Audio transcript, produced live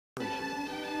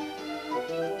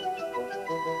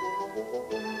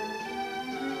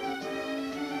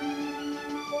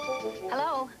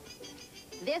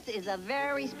This is a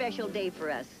very special day for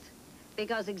us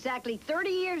because exactly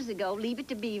 30 years ago, Leave It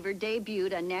to Beaver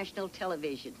debuted on national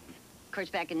television. Of course,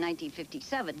 back in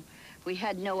 1957, we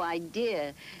had no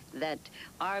idea that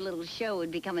our little show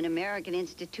would become an American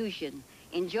institution,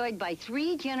 enjoyed by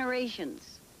 3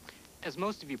 generations. As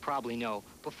most of you probably know,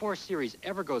 before a series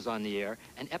ever goes on the air,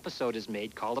 an episode is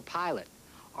made called a pilot.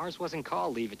 Ours wasn't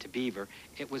called Leave It to Beaver.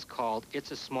 It was called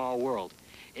It's a Small World.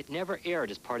 It never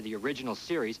aired as part of the original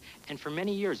series, and for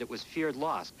many years it was feared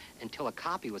lost until a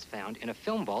copy was found in a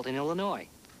film vault in Illinois.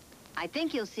 I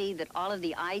think you'll see that all of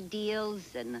the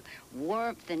ideals and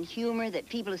warmth and humor that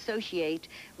people associate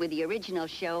with the original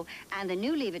show and the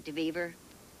new Leave It to Beaver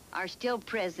are still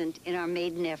present in our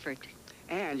maiden effort.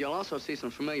 And you'll also see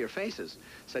some familiar faces,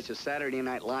 such as Saturday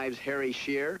Night Live's Harry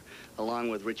Shearer, along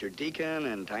with Richard Deacon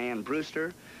and Diane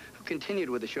Brewster, who continued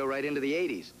with the show right into the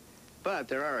 80s. But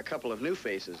there are a couple of new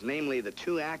faces, namely the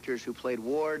 2 actors who played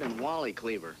Ward and Wally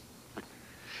Cleaver.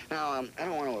 Now, I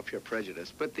don't want to appear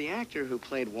prejudiced, but the actor who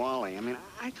played Wally, I mean,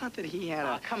 I thought that he had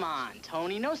Oh, come on,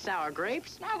 Tony. No sour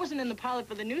grapes. I wasn't in the pilot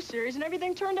for the new series, and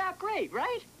everything turned out great,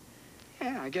 right?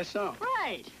 Yeah, I guess so.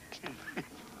 Right.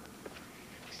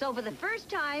 So for the first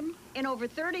time in over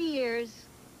 30 years,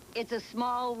 it's a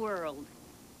small world.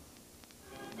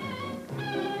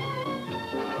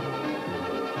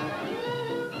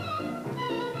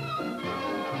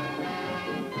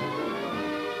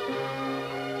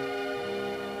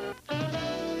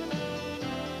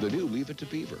 The new Leave It to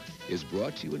Beaver is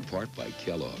brought to you in part by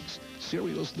Kellogg's,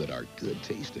 cereals that are good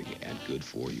tasting and good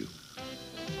for you.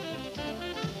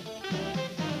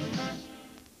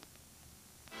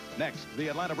 Next, the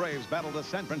Atlanta Braves battle the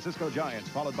San Francisco Giants,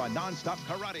 followed by non-stop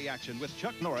karate action with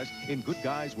Chuck Norris in Good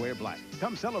Guys Wear Black.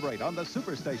 Come celebrate on the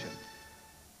Superstation.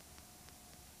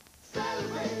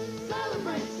 Celebrate,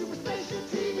 celebrate, Superstation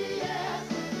TBS.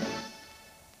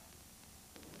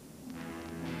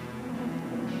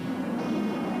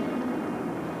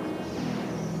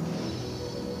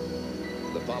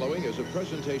 The following is a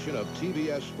presentation of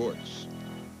TBS Sports.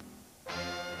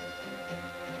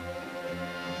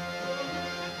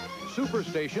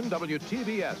 Superstation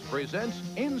WTBS presents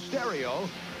in stereo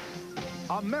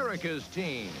America's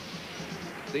team,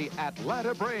 the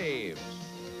Atlanta Braves.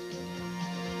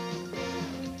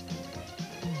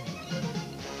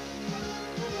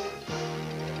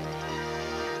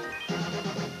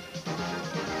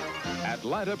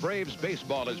 Atlanta Braves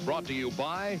baseball is brought to you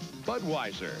by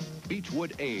Budweiser.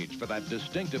 Beechwood Age for that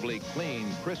distinctively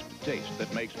clean, crisp taste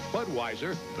that makes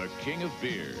Budweiser the king of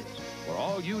beers. For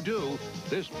all you do,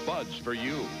 this Bud's for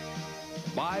you.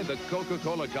 By the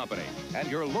Coca-Cola Company and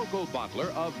your local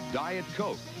bottler of Diet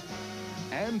Coke.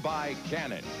 And by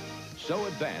Canon. So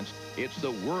advanced, it's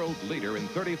the world leader in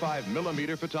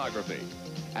 35mm photography.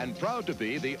 And proud to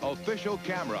be the official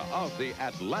camera of the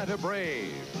Atlanta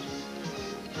Braves.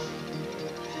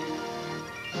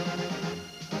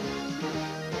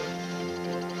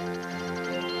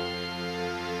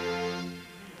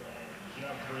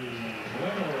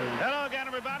 Hello again,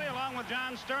 everybody. Along with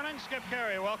John Sterling, Skip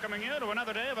Carey welcoming you to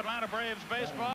another day of Atlanta Braves baseball.